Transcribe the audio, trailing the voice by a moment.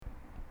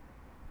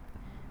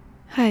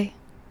Hi,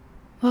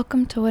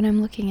 welcome to What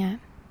I'm Looking At.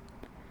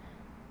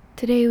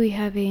 Today we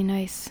have a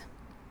nice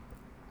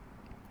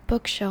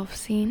bookshelf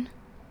scene.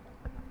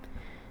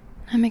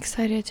 I'm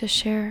excited to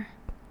share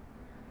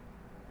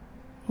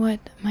what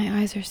my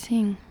eyes are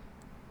seeing.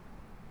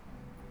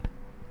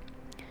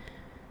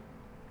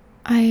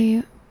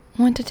 I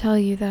want to tell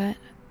you that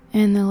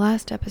in the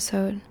last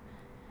episode,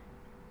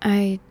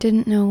 I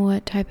didn't know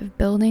what type of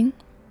building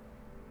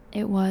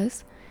it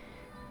was,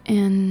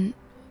 and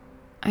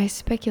I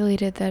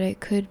speculated that it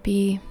could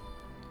be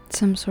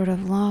some sort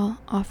of law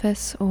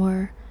office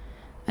or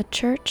a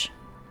church.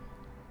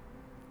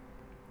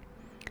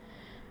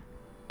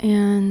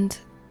 And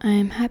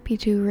I'm happy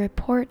to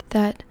report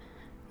that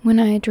when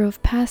I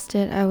drove past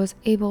it, I was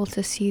able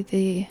to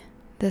see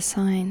the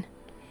sign,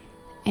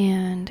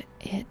 and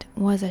it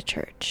was a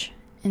church,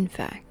 in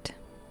fact.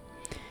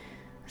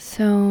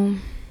 So,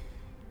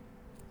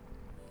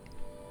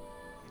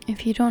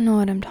 if you don't know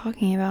what I'm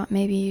talking about,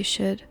 maybe you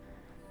should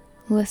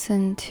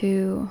listen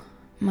to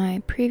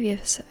my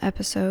previous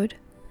episode,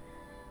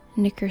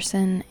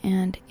 Nickerson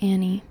and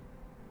Annie.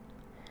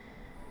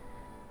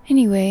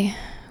 Anyway,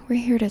 we're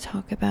here to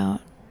talk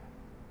about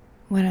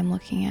what I'm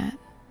looking at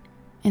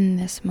in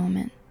this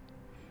moment.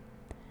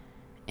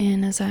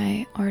 And as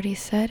I already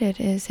said, it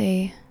is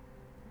a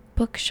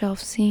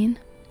bookshelf scene.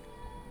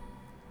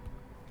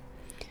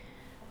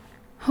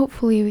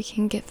 Hopefully we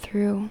can get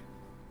through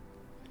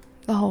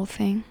the whole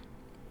thing.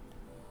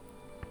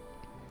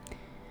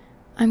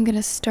 I'm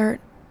gonna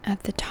start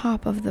at the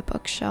top of the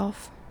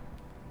bookshelf.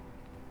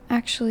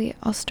 Actually,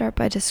 I'll start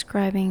by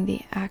describing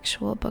the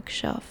actual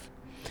bookshelf.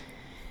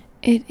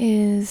 It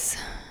is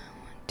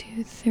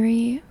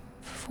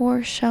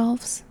 4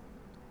 shelves.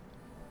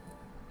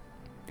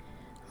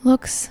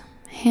 Looks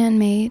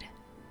handmade,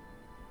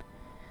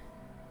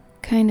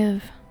 kind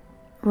of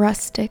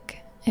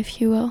rustic, if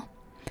you will.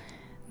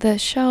 The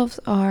shelves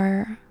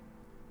are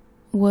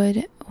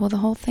wood. Well, the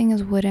whole thing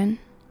is wooden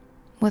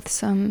with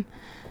some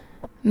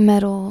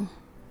metal,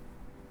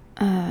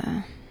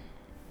 what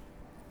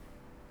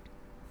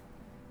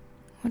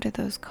are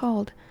those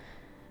called?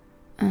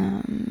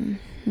 There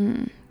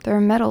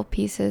are metal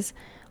pieces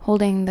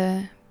holding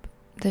the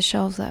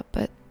shelves up,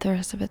 but the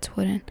rest of it's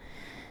wooden.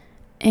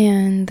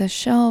 And the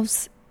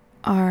shelves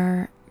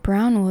are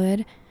brown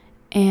wood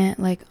and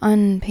like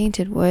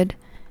unpainted wood,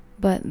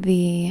 but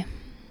the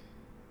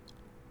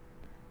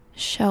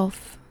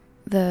shelf,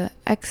 the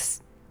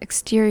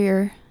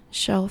exterior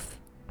shelf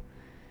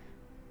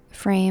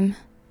frame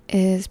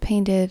is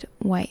painted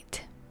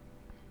white.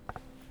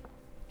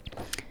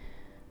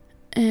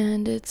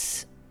 And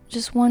it's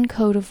just one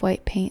coat of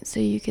white paint, so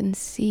you can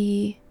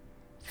see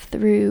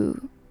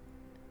through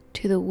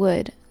to the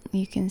wood.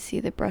 You can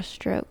see the brush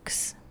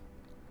strokes.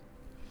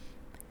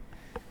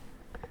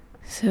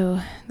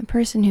 So the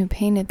person who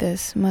painted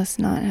this must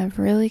not have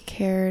really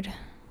cared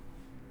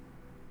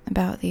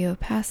about the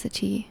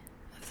opacity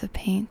of the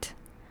paint.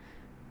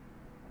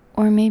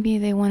 Or maybe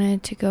they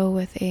wanted to go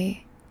with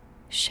a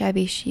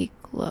shabby chic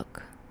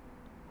look.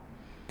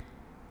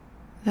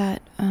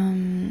 That's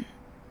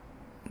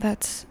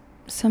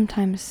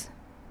sometimes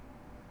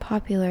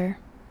popular,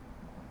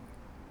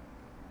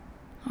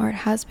 or it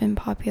has been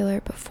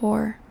popular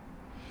before.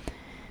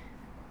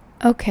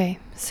 Okay,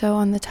 so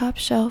on the top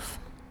shelf,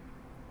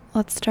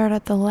 let's start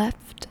at the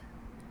left.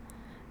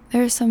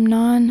 There are some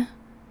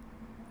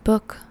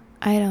non-book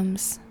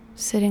items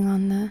sitting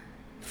on the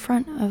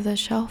front of the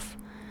shelf,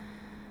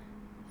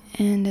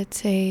 and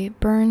it's a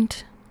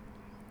burned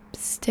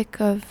stick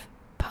of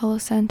Palo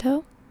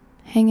Santo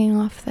hanging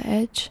off the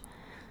edge,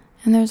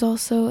 and there's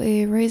also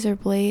a razor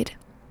blade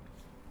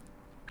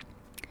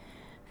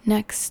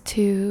next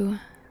to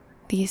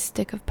the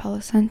stick of Palo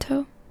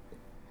Santo.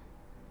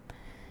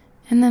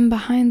 And then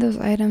behind those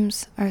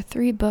items are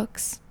 3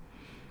 books.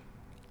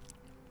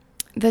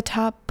 The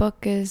top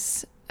book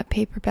is a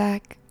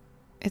paperback.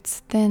 It's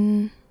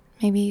thin,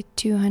 maybe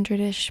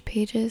 200-ish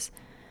pages.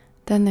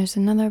 Then there's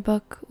another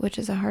book, which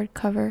is a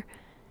hardcover,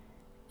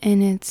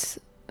 and it's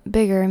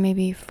bigger,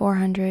 maybe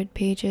 400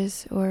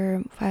 pages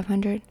or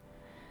 500.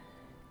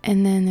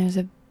 And then there's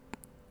a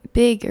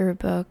bigger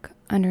book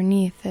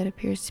underneath that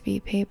appears to be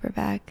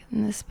paperback,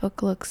 and this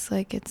book looks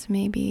like it's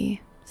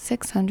maybe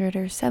 600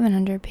 or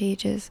 700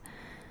 pages,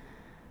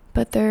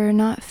 but they're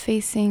not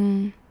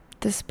facing,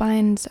 the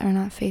spines are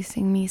not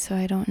facing me, so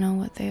I don't know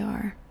what they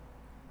are.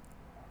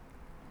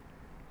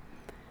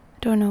 I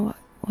don't know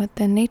what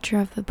the nature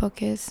of the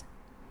book is.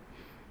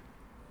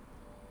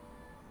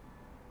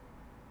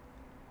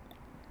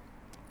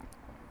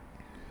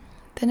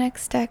 The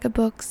next stack of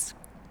books,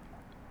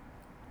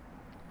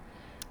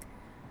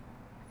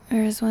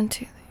 there's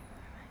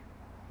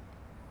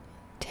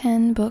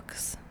 10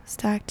 books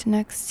stacked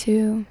next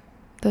to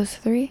those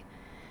 3,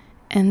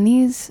 and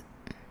these,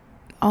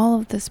 all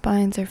of the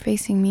spines are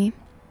facing me,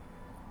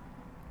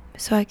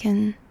 so I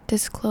can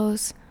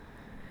disclose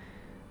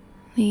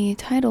the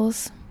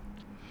titles.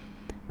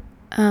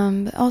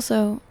 But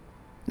also,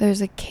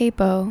 there's a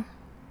capo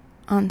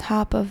on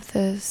top of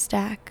the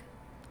stack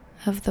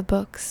of the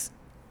books.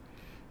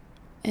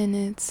 and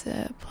it's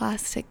a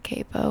plastic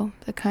capo,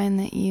 the kind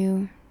that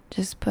you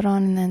just put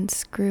on and then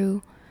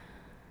screw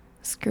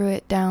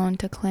it down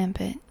to clamp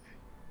it.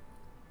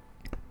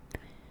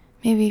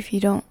 Maybe if you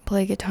don't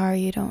play guitar,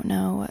 you don't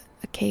know what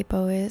a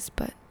capo is,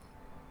 but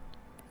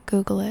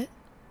Google it.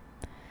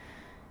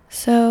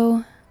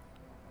 So,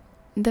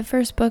 the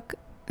first book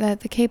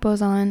that the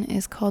capo's on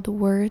is called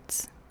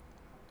Words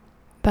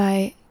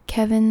by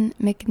Kevin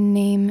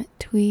McName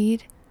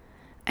Tweed.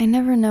 I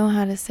never know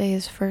how to say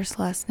his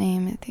last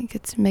name. I think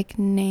it's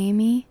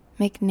McNamee.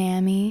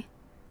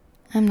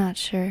 I'm not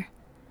sure.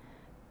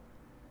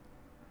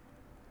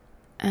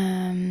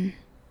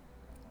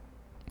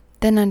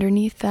 Then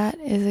underneath that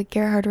is a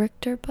Gerhard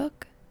Richter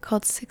book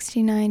called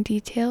 69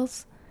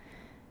 Details.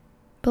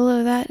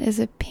 Below that is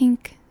a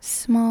pink,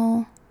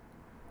 small,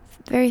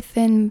 very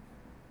thin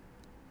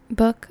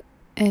book.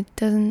 It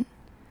doesn't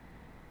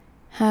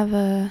have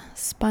a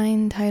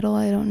spine title.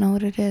 I don't know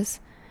what it is.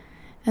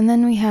 And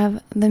then we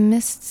have The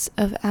Mists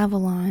of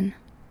Avalon.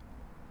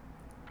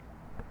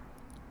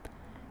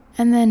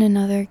 And then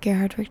another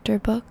Gerhard Richter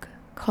book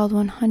called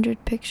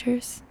 100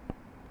 Pictures.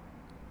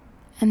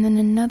 And then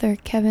another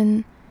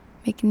Kevin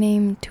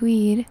McName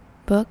Tweed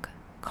book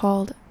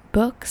called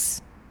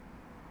Books.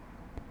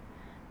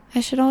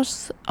 I should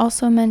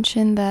also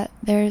mention that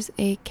there's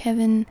a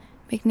Kevin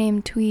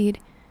McName Tweed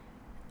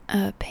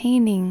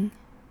painting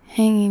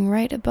hanging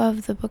right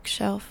above the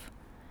bookshelf.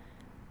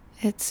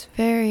 It's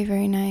very,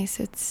 very nice.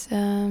 It's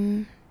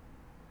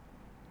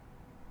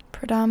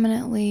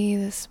predominantly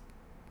this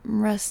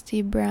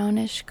rusty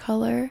brownish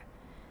color.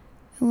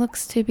 It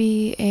looks to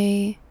be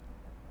a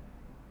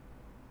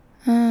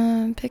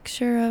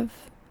picture of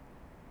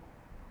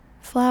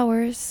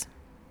flowers.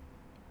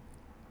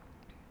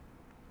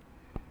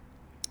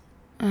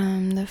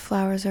 The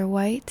flowers are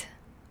white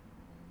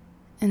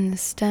and the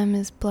stem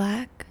is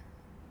black,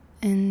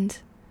 and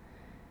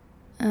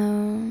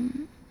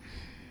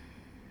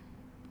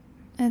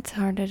it's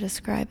hard to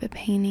describe a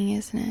painting,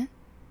 isn't it?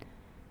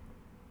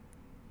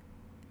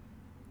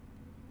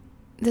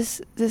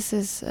 This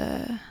is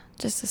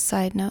just a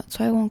side note,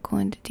 so I won't go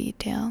into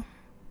detail.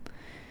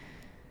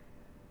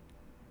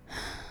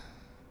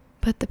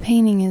 But the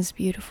painting is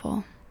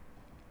beautiful.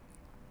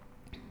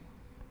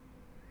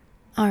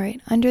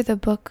 Alright, under the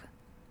books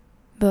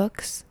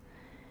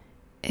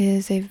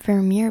is a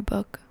Vermeer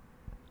book.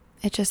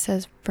 It just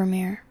says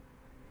Vermeer.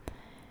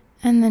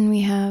 And then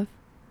we have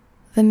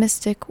The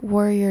Mystic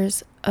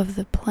Warriors of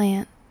the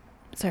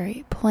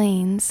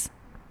Plains.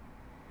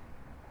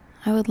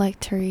 I would like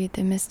to read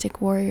The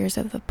Mystic Warriors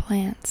of the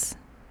Plants.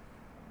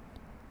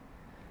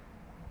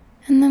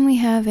 And then we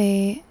have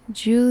a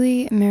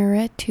Julie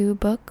Mehretu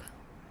book.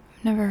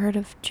 I've never heard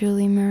of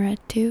Julie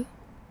Mehretu.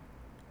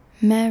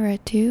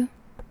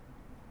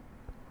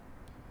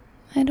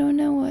 I don't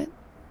know what.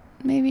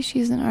 Maybe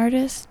she's an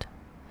artist.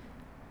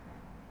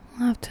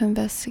 I'll have to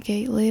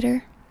investigate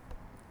later.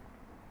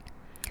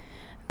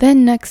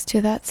 Then next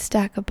to that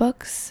stack of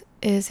books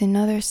is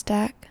another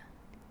stack.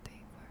 3,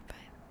 4, 5,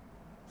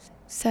 6,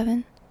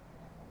 7.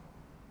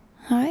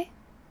 Hi.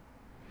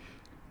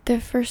 The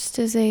first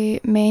is a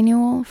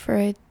manual for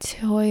a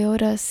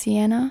Toyota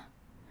Sienna.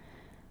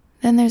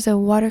 Then there's a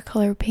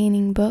watercolor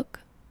painting book.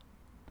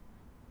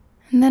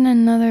 And then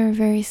another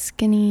very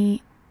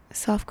skinny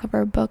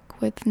softcover book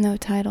with no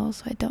title,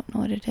 so I don't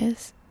know what it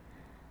is.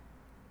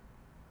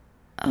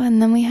 Oh,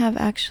 and then we have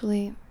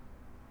actually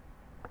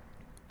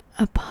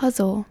a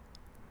puzzle.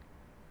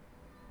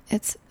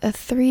 It's a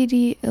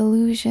 3D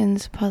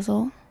illusions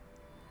puzzle.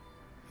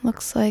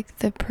 Looks like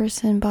the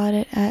person bought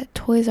it at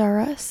Toys R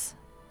Us.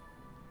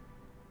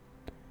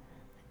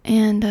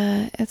 And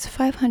it's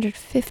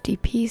 550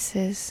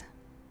 pieces.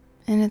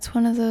 And it's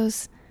one of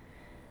those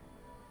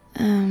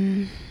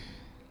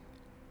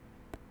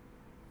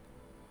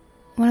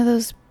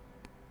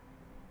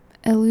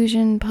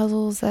illusion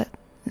puzzles that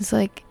is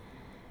like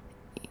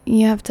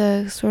you have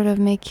to sort of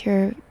make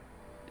your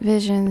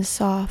vision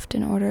soft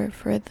in order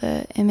for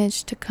the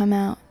image to come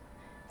out.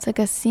 It's like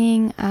a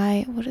seeing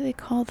eye. What do they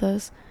call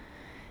those?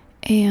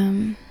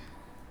 I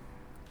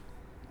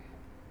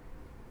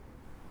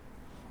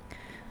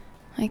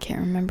can't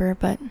remember,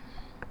 but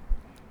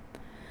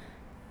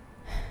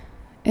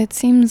it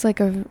seems like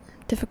a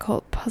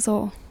difficult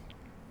puzzle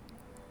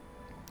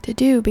to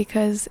do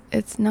because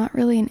it's not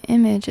really an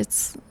image,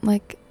 it's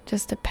like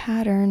just a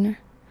pattern.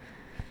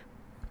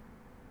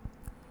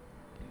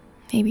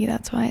 Maybe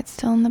that's why it's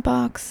still in the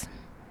box.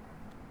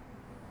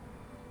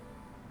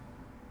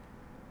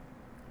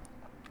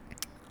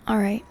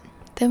 Alright,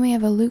 then we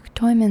have a Luke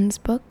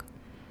Toymans book.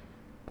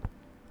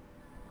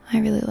 I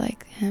really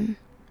like him.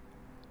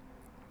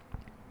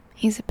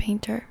 He's a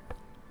painter.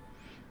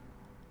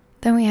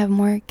 Then we have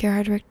more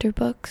Gerhard Richter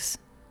books.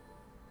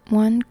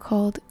 One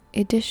called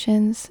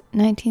Editions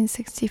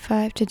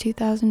 1965 to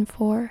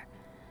 2004.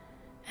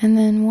 And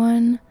then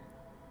one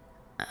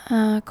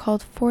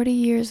called 40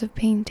 Years of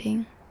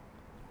Painting.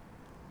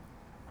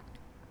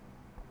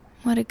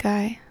 What a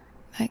guy,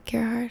 that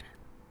Gerhard.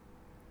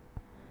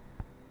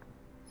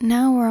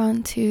 Now we're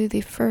on to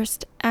the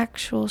first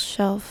actual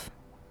shelf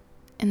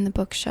in the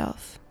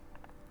bookshelf.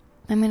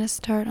 I'm going to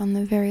start on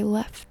the very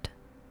left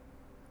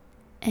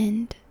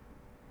end.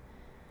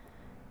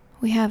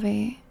 We have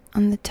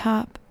on the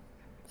top,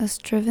 a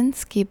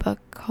Stravinsky book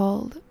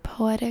called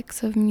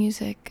Poetics of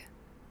Music,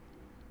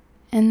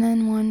 and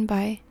then one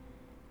by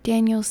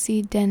Daniel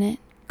C. Dennett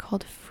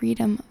called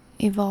Freedom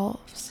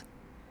Evolves,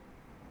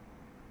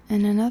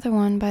 and another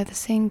one by the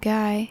same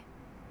guy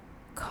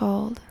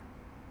called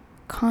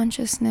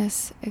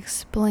Consciousness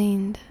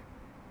Explained.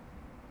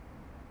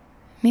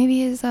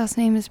 Maybe his last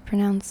name is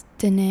pronounced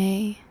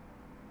Dene.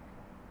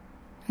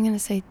 I'm going to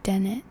say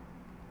Dennett.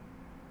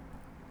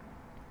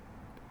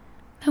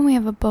 Then we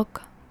have a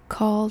book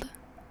called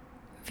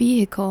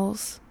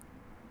Vehicles.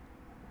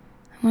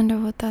 I wonder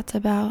what that's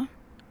about.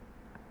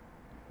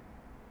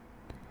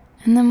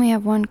 And then we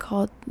have one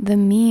called The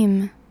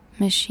Meme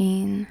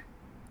Machine.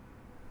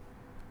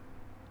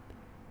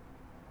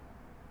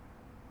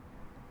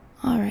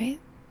 Alright,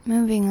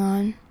 moving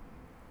on.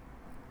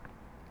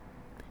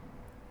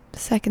 The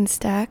second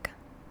stack,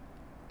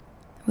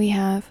 we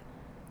have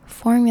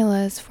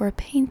Formulas for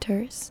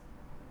Painters.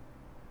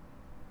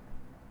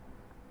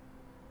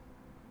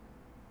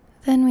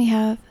 Then we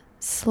have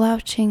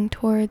Slouching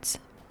Towards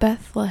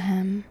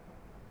Bethlehem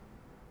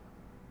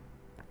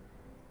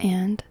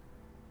and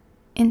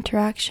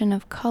Interaction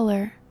of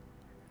Color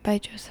by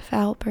Joseph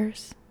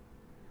Albers.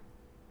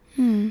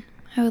 I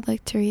would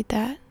like to read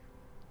that.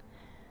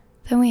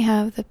 Then we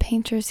have The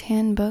Painter's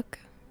Handbook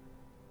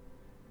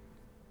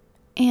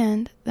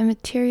and The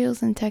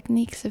Materials and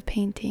Techniques of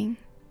Painting.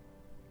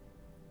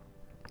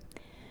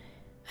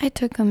 I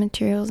took a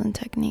Materials and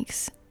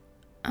Techniques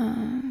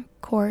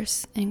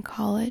course in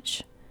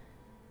college,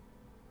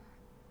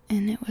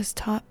 and it was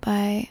taught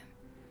by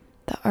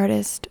the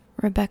artist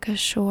Rebecca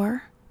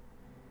Shore.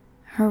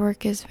 Her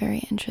work is very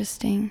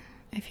interesting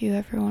if you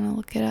ever want to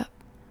look it up.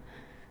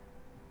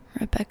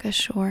 Rebecca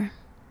Shore.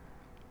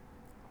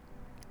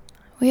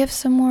 We have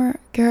some more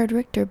Gerhard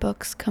Richter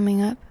books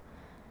coming up.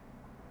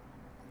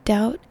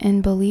 Doubt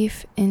and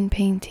Belief in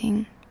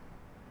Painting.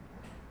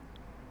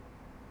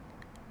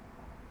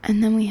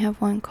 And then we have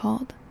one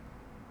called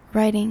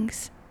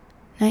Writings,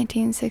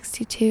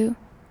 1962 to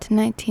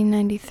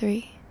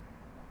 1993.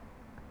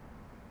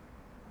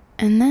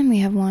 And then we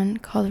have one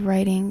called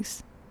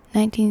Writings,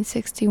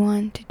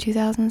 1961 to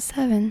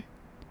 2007.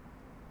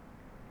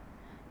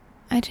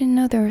 I didn't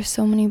know there were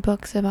so many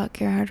books about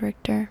Gerhard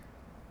Richter.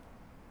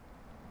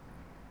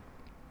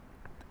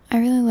 I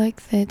really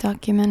like the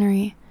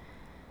documentary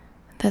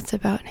that's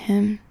about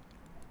him.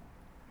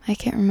 I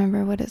can't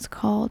remember what it's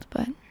called,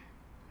 but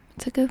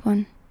it's a good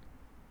one.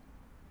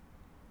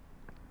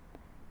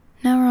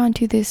 Now we're on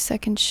to this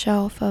second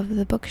shelf of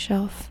the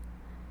bookshelf,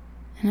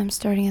 and I'm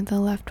starting at the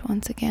left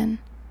once again.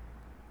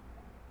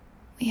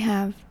 We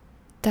have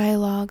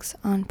Dialogues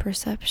on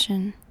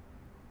Perception.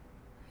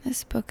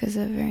 This book is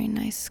a very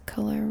nice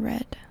color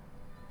red.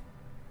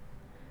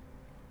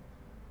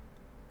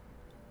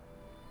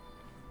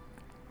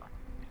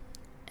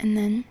 And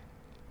then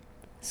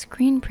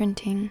Screen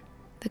Printing,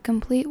 the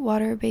Complete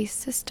Water-Based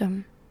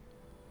System.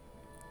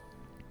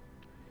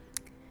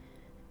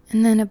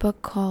 And then a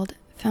book called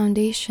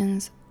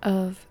Foundations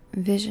of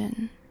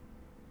Vision.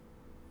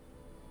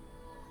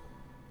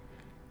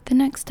 The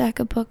next stack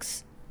of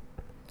books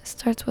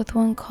starts with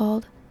one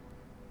called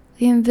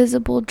The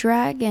Invisible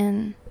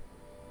Dragon.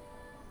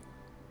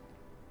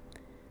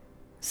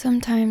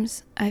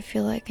 Sometimes I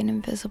feel like an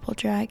invisible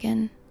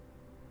dragon,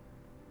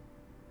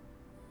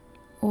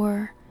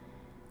 or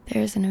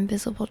there's an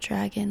invisible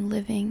dragon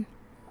living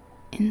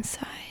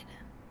inside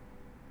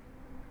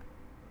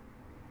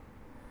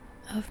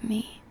of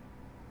me.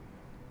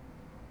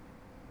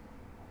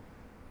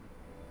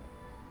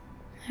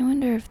 I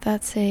wonder if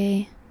that's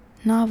a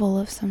novel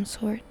of some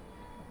sort.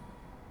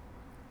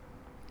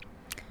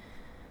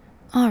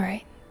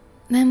 Alright,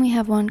 then we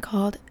have one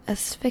called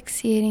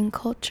Asphyxiating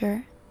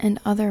Culture and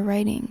Other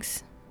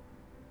Writings.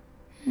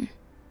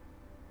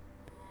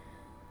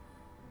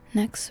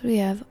 Next we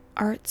have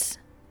Art's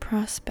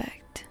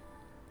Prospect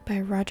by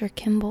Roger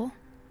Kimball.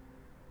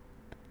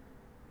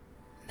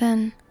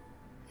 Then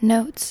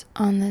Notes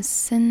on the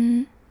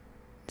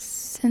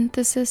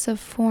Synthesis of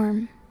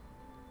Form.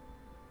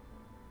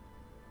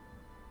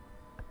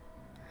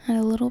 I had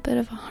a little bit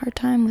of a hard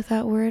time with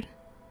that word.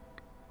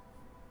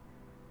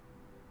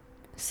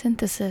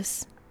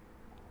 Synthesis.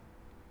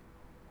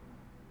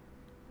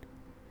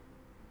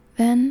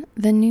 Then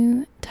The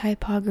New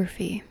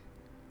Typography.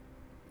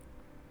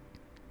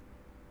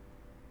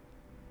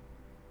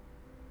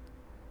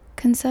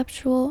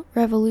 Conceptual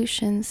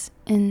Revolutions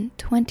in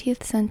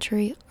 20th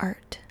Century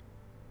Art.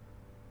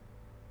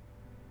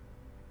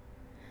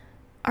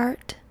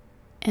 Art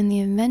and the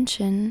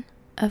Invention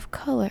of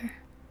Color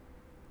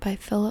by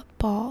Philip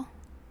Ball.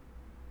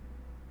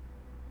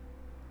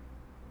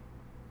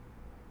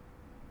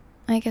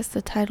 I guess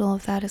the title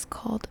of that is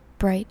called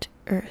Bright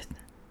Earth.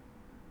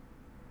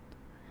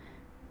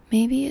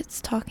 Maybe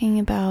it's talking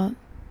about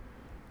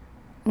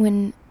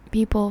when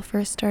people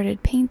first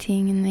started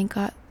painting and they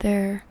got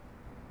their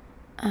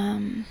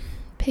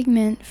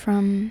pigment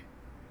from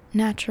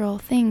natural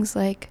things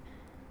like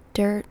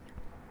dirt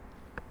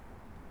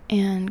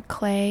and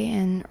clay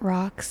and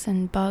rocks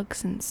and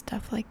bugs and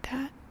stuff like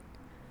that.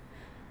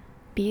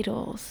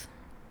 Beetles.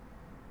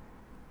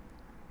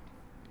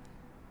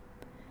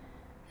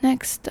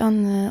 Next,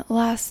 on the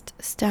last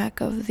stack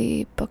of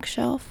the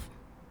bookshelf,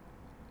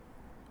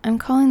 I'm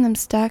calling them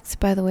stacks,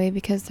 by the way,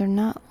 because they're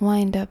not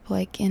lined up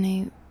like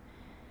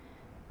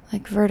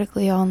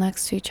vertically all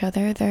next to each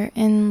other. They're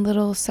in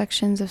little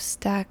sections of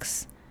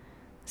stacks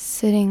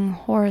sitting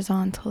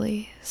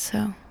horizontally,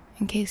 so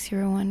in case you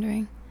were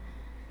wondering.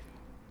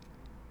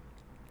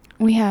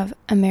 We have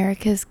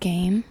America's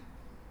Game.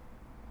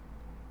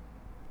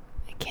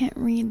 I can't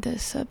read the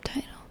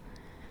subtitle.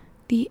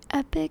 The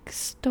epic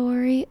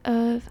story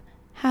of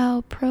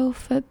how pro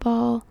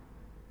football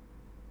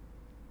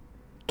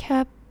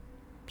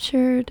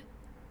captured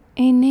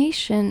a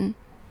nation.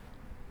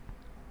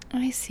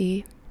 I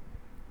see.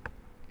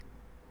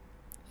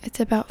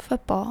 It's about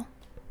football.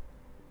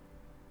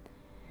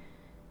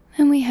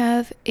 Then we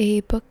have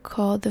a book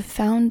called The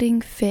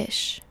Founding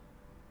Fish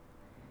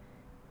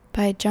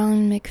by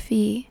John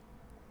McPhee,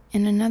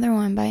 and another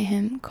one by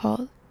him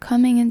called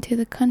Coming into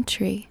the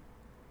Country.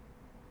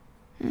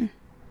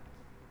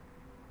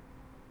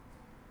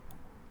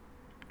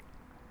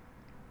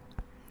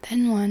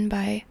 Then one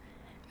by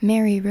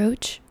Mary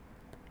Roach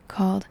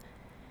called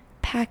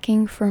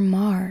Packing for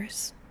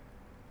Mars.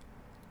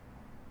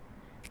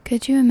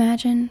 Could you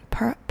imagine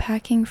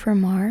packing for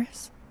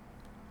Mars?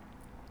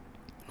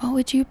 What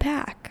would you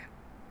pack?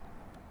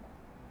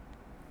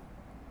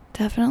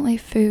 Definitely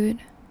food,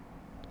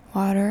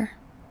 water.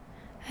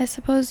 I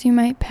suppose you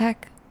might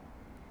pack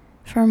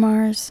for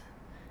Mars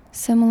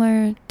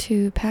similar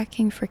to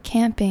packing for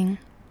camping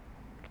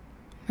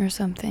or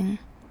something,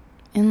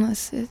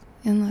 unless it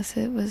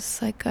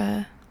was like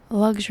a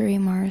luxury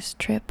Mars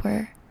trip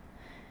where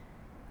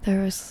there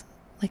was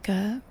like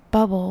a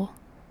bubble,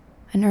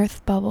 an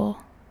Earth bubble,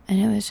 and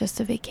it was just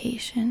a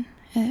vacation.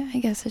 I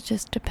guess it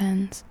just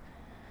depends.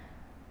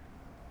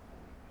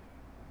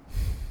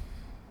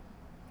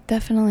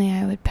 Definitely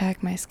I would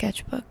pack my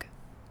sketchbook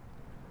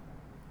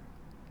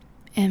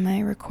and my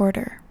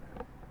recorder.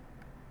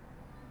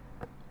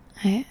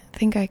 I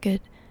think I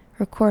could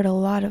record a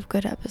lot of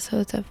good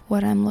episodes of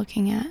what I'm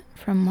looking at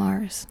from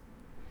Mars.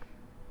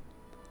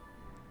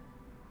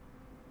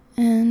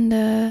 And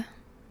then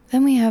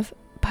we have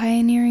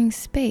Pioneering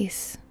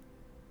Space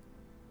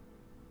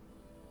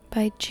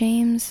by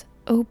James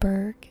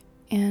Oberg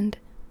and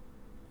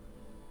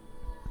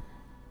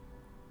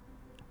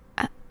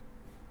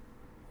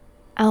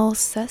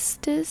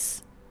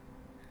Alcestis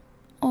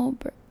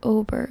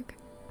Oberg.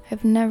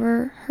 I've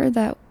never heard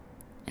that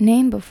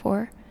name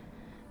before.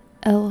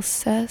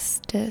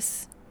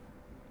 Alcestis.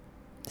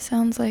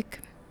 Sounds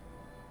like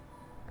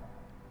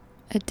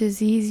a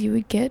disease you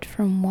would get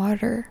from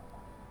water,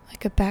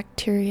 like a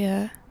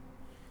bacteria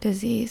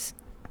disease.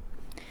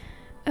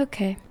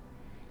 Okay.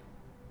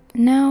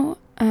 Now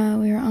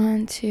we're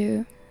on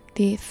to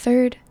the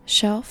third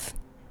shelf.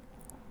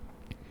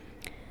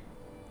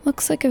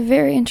 Looks like a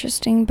very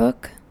interesting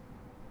book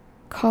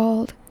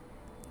called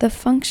The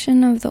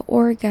Function of the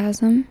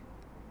Orgasm.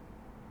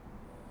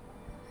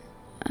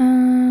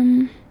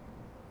 I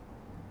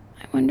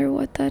wonder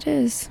what that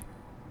is.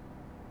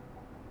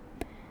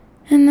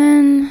 And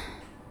then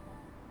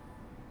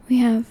we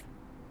have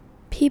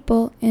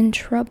People in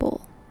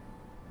Trouble.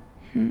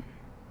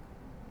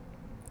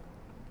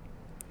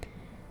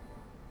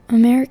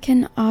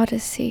 American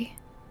Odyssey,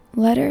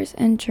 Letters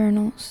and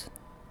Journals,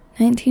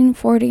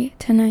 1940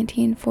 to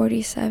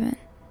 1947.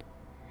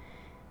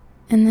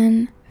 And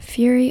then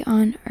Fury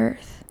on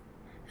Earth,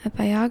 a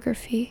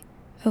biography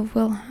of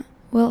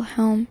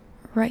Wilhelm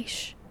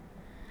Reich.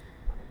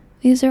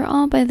 These are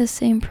all by the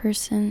same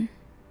person.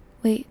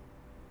 Wait,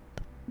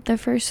 the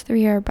first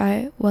three are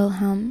by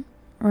Wilhelm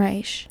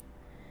Reich.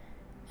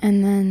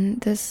 And then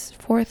this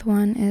fourth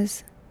one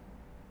is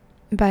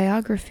a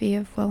biography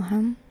of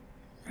Wilhelm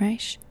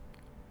Reich.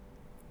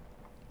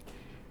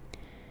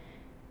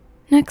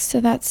 Next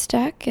to that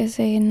stack is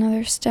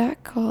another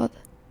stack called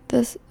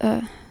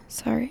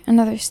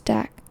another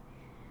stack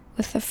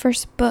with the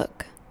first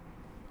book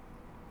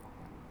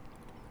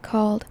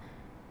called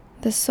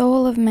The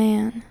Soul of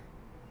Man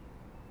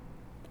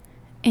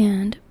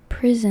and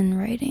Prison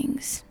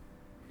Writings.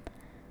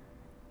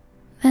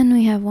 Then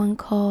we have one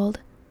called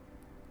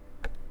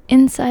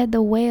Inside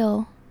the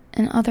Whale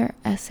and Other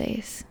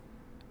Essays.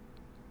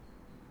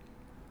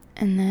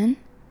 And then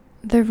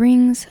The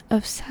Rings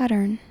of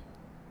Saturn.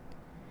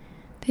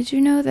 Did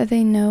you know that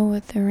they know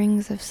what the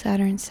rings of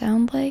Saturn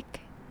sound like?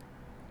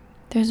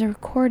 There's a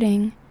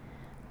recording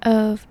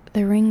of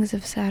the rings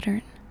of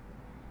Saturn,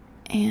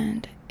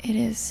 and it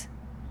is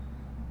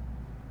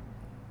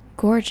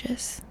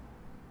gorgeous.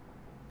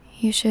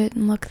 You should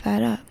look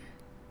that up.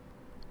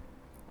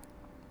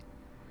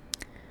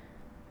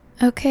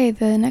 Okay,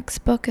 the next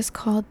book is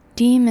called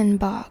Demon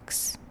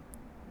Box.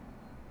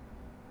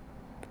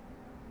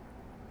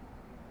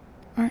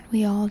 Aren't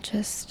we all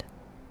just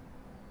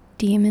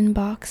demon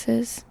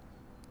boxes?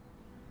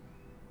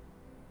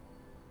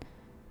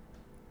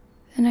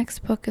 The next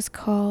book is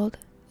called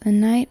The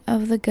Night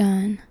of the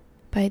Gun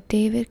by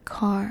David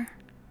Carr.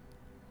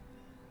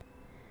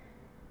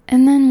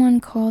 And then one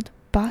called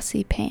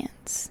Bossy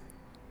Pants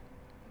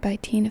by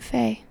Tina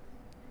Fey.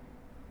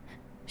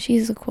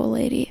 She's a cool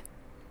lady.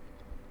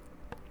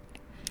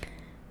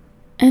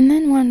 And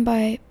then one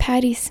by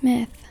Patti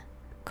Smith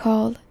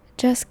called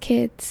Just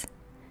Kids.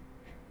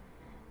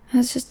 I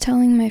was just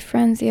telling my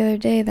friends the other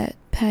day that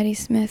Patti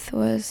Smith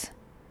was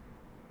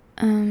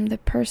the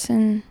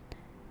person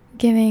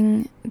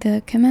giving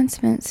the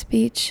commencement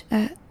speech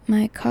at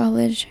my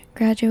college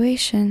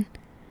graduation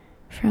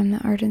from the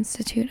Art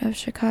Institute of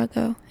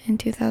Chicago in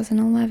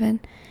 2011.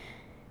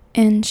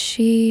 And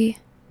she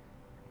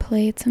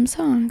played some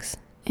songs,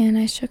 and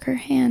I shook her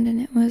hand, and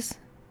it was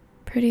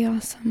pretty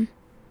awesome.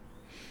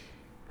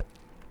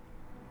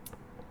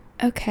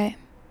 Okay.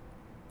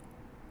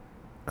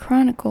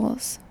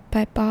 Chronicles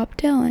by Bob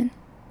Dylan.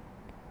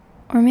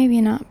 Or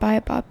maybe not by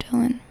Bob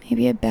Dylan,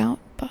 maybe about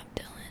Bob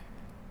Dylan.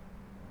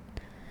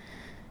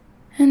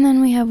 And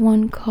then we have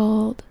one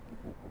called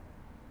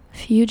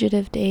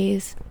Fugitive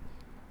Days.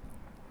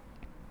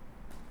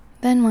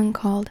 Then one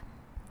called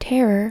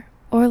Terror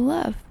or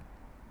Love.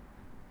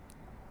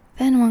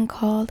 Then one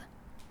called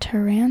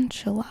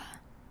Tarantula,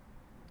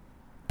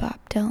 Bob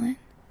Dylan.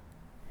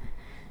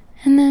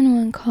 And then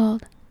one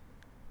called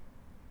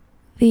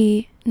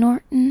The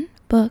Norton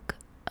Book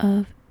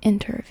of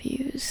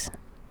Interviews.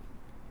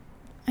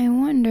 I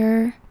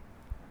wonder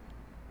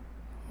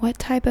what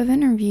type of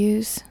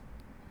interviews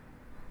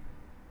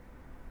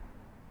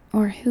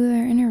or who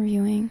they're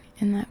interviewing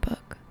in that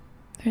book.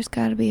 There's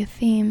got to be a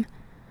theme,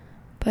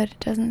 but it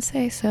doesn't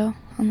say so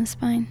on the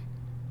spine.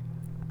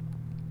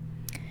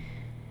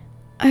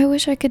 I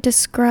wish I could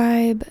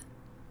describe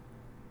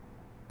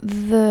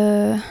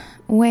the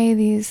way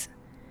these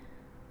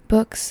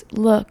books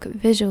look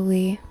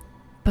visually,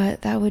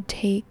 but that would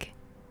take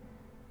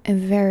a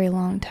very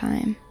long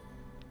time.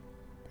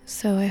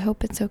 So I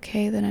hope it's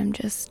okay that I'm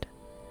just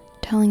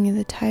telling you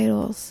the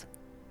titles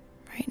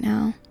right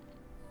now.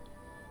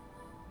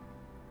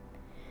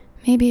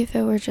 Maybe if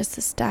it were just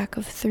a stack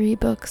of 3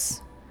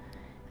 books,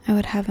 I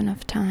would have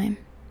enough time,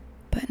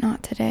 but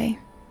not today.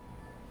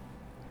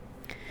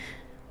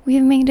 We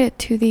have made it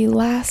to the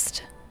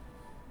last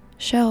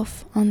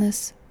shelf on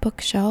this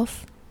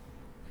bookshelf,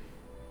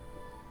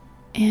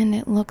 and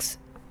it looks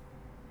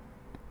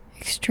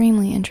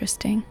extremely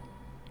interesting.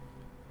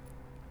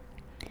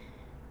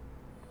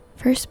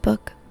 First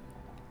book,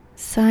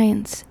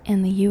 Science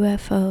and the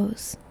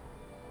UFOs.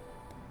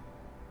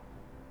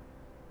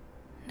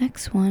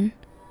 Next one,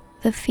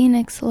 The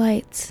Phoenix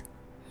Lights,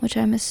 which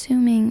I'm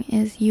assuming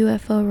is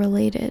UFO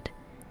related.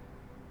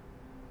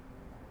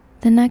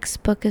 The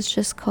next book is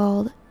just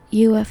called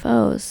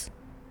UFOs.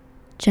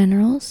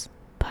 Generals,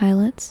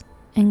 pilots,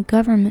 and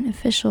government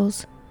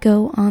officials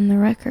go on the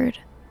record.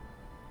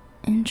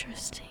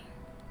 Interesting.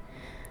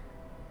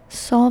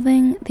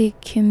 Solving the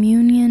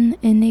Communion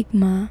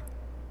Enigma.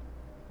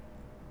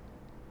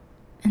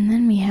 And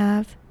then we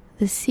have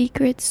The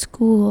Secret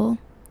School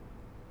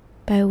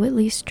by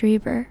Whitley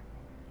Strieber.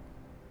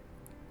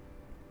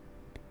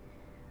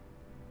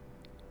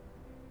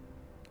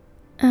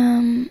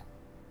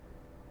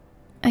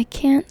 I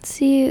can't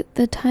see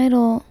the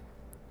title.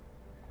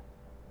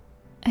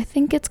 I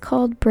think it's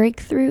called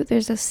Breakthrough.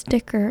 There's a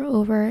sticker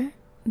over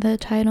the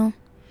title,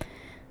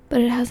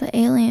 but it has an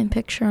alien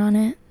picture on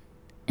it,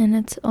 and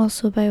it's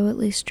also by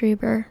Whitley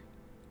Strieber.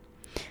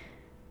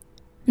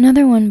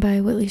 Another one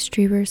by Whitley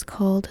Strieber is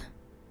called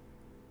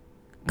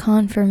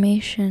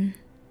Confirmation,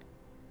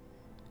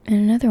 and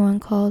another one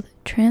called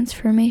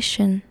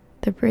Transformation,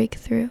 the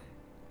Breakthrough.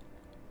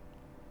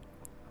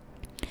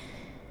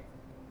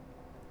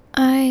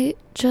 I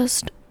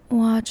just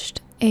watched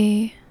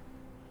a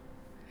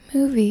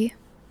movie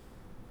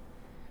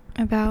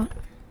about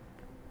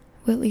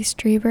Whitley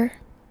Strieber.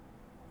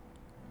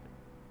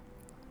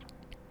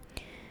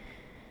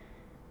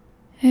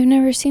 I've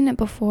never seen it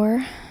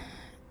before.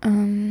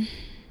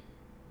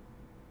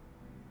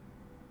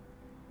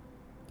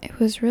 It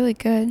was really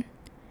good.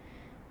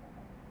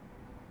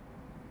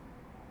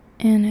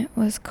 And it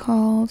was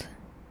called...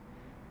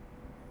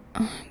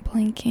 I'm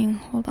blanking.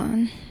 Hold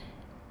on.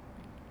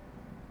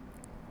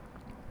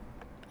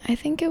 I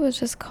think it was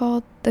just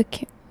called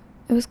it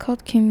was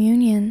called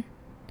Communion.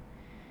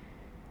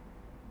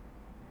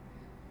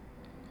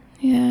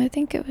 Yeah, I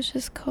think it was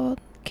just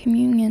called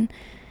Communion.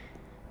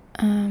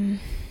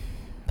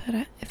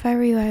 But if I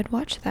were you, I'd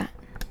watch that.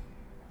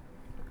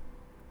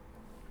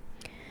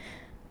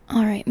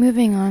 Alright,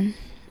 moving on.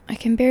 I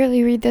can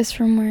barely read this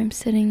from where I'm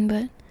sitting,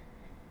 but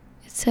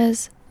it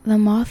says The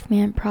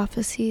Mothman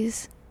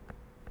Prophecies.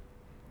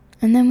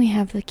 And then we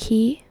have The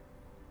Key.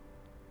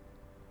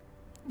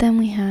 Then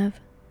we have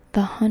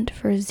The Hunt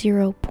for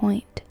 0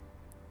 Point.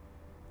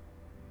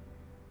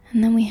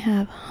 And then we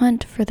have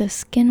Hunt for the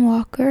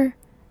Skinwalker,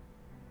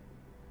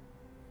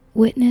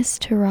 Witness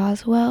to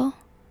Roswell,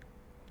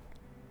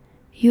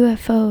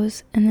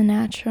 UFOs and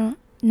the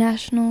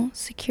National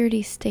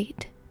Security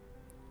State.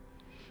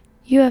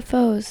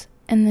 UFOs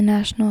and the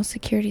National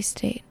Security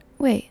State.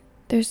 Wait,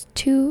 there's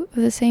 2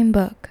 of the same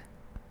book.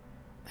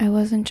 I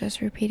wasn't just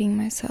repeating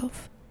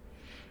myself.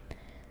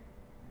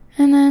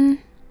 And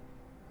then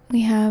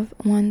we have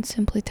one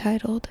simply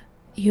titled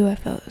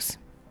UFOs.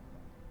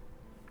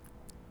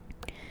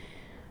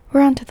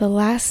 We're on to the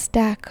last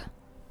stack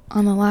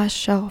on the last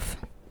shelf,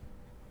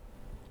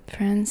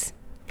 friends.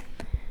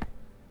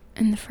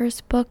 And the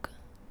first book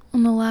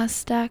on the last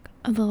stack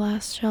of the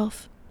last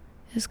shelf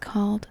is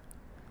called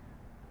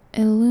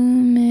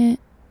Illumit,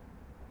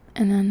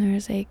 and then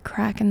there's a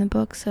crack in the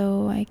book,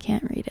 so I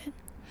can't read it.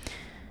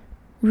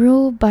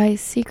 Rule by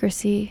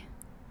Secrecy.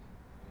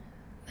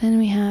 Then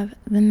we have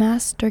The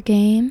Master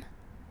Game.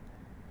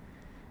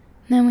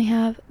 Then we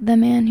have The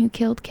Man Who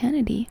Killed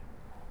Kennedy.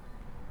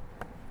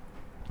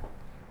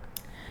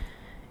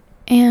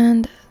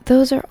 And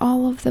those are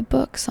all of the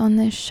books on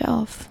this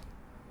shelf.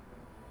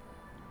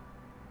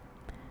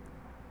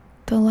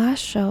 The last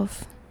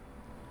shelf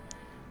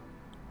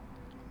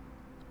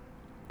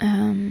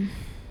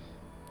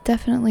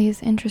definitely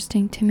is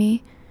interesting to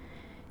me.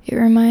 It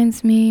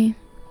reminds me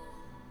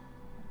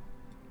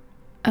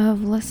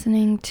of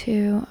listening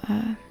to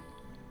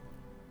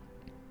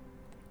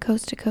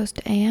Coast to Coast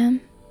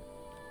AM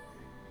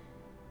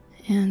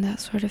and that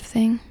sort of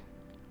thing.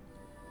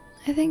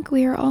 I think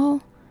we are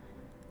all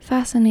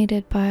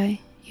fascinated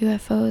by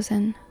UFOs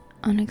and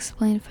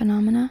unexplained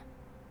phenomena.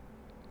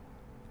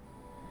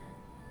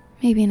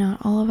 Maybe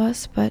not all of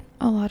us, but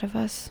a lot of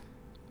us.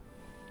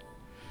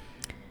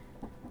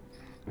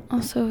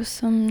 Also,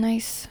 some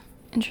nice,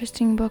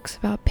 interesting books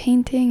about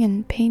painting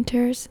and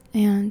painters,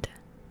 and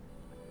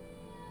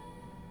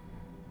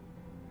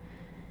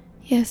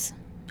yes,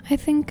 I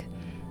think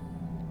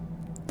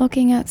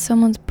looking at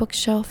someone's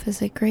bookshelf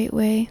is a great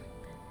way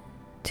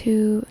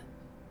to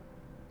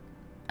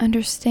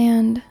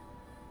understand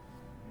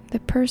the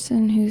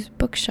person whose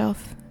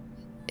bookshelf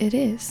it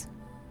is.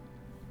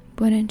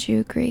 Wouldn't you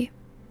agree?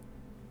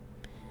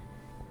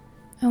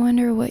 I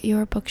wonder what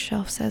your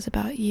bookshelf says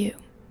about you,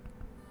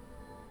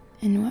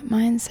 and what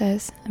mine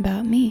says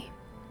about me.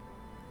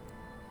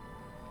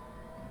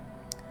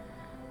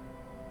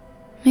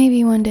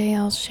 Maybe one day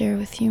I'll share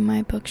with you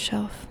my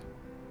bookshelf,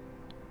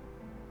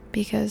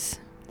 because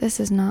this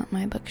is not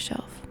my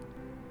bookshelf.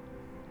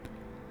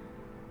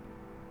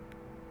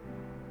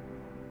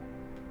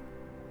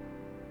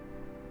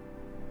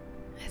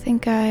 I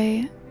think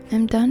I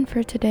am done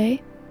for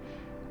today.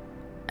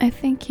 I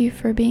thank you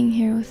for being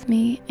here with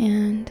me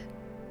and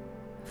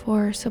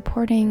for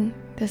supporting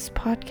this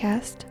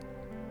podcast.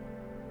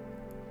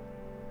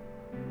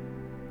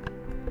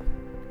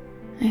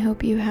 I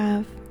hope you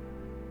have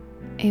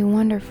a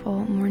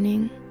wonderful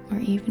morning or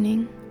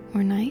evening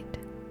or night,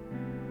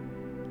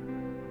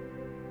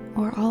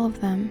 or all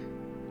of them.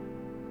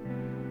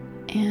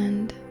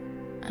 And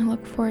I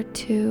look forward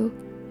to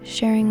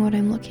sharing what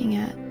I'm looking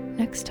at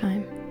next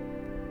time.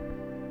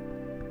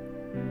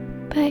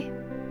 Bye.